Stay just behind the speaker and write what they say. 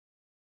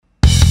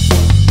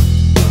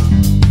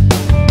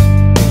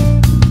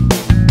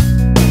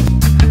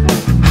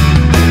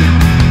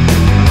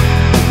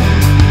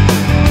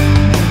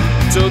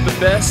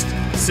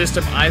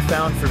system I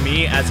found for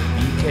me as a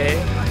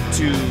BK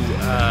to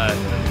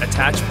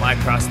attach my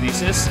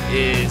prosthesis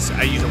is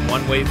I use a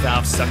one-way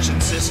valve suction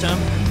system.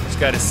 It's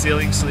got a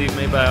sealing sleeve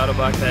made by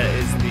Ottobock that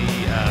is the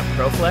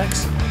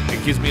ProFlex.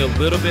 It gives me a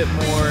little bit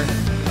more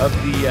of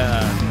the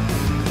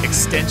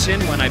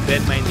extension when I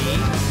bend my knee,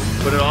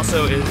 but it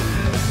also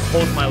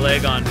holds my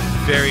leg on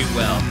very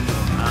well.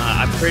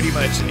 I'm pretty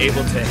much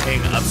able to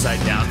hang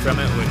upside down from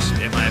it,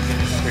 which in my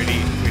opinion is pretty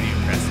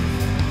impressive.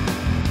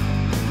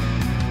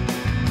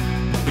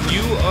 When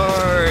you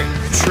are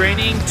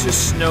training to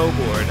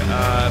snowboard,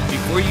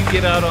 before you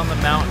get out on the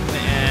mountain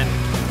and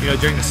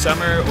during the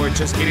summer or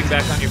just getting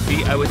back on your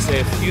feet, I would say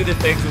a few of the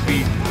things would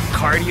be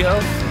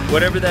cardio,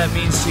 whatever that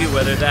means to you,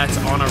 whether that's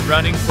on a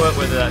running foot,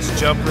 whether that's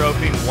jump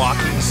roping,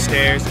 walking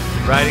stairs,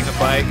 riding a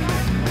bike.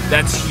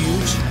 That's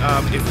huge.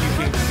 If you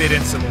can fit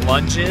in some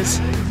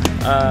lunges,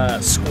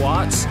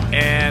 squats,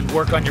 and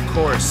work on your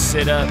core,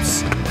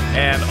 sit-ups,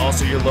 and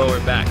also your lower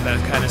back.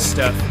 That kind of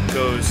stuff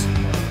goes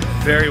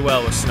very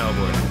well with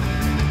snowboarding.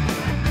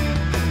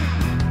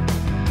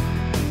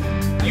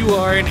 You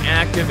are an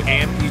active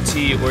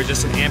amputee or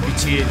just an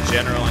amputee in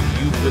general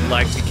and you would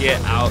like to get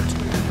out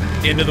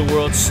into the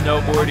world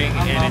snowboarding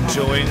and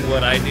enjoying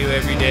what I do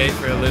every day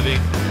for a living,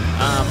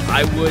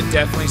 I would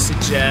definitely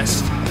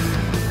suggest,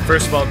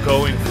 first of all,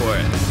 going for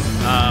it.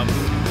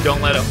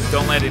 Don't let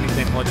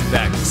anything hold you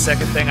back. The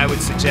second thing I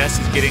would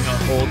suggest is getting a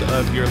hold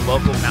of your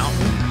local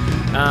mountain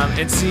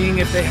and seeing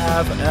if they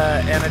have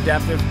an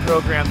adaptive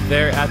program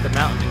there at the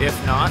mountain.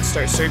 If not,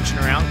 start searching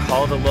around,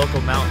 call the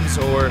local mountains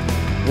or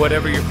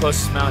whatever your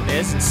closest mountain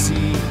is and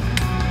see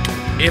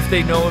if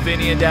they know of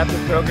any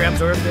adaptive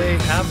programs or if they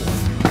have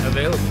one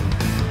available.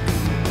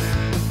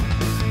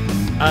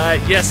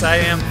 Yes, I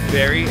am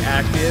very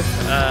active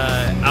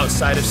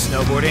outside of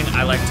snowboarding.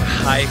 I like to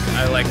hike,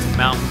 I like to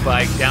mountain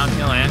bike,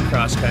 downhill and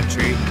cross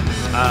country.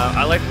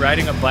 I like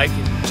riding a bike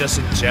just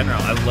in general.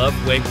 I love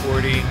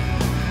wakeboarding,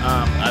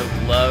 I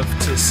love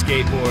to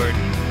skateboard,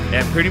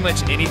 and pretty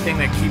much anything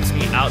that keeps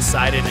me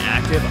outside and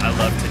active, I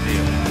love to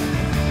do.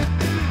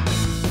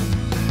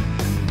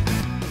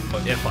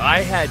 If I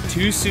had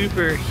two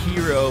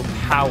superhero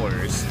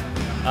powers,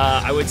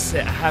 I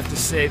have to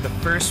say the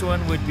first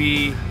one would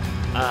be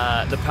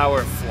the power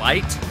of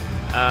flight.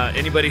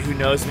 Anybody who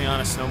knows me on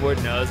a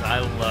snowboard knows I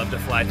love to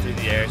fly through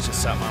the air. It's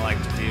just something I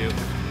like to do.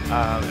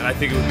 And I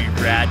think it would be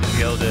rad to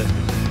be able to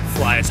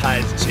fly as high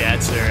as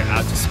jets or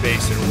out to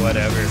space or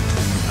whatever.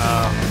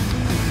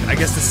 I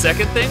guess the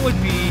second thing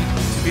would be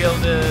to be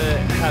able to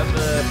have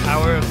the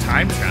power of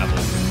time travel.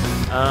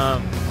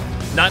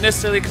 Not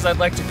necessarily because I'd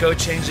like to go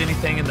change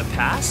anything in the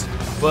past,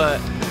 but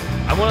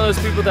I'm one of those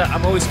people that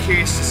I'm always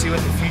curious to see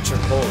what the future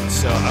holds.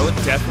 So I would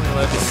definitely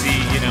love to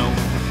see,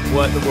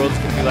 what the world's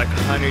going to be like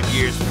 100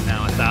 years from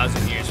now,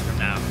 1,000 years from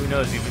now. Who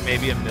knows, even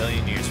maybe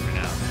 1,000,000 years from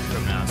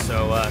now.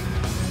 So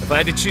if I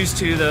had to choose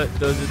two,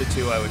 those are the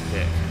two I would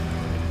pick.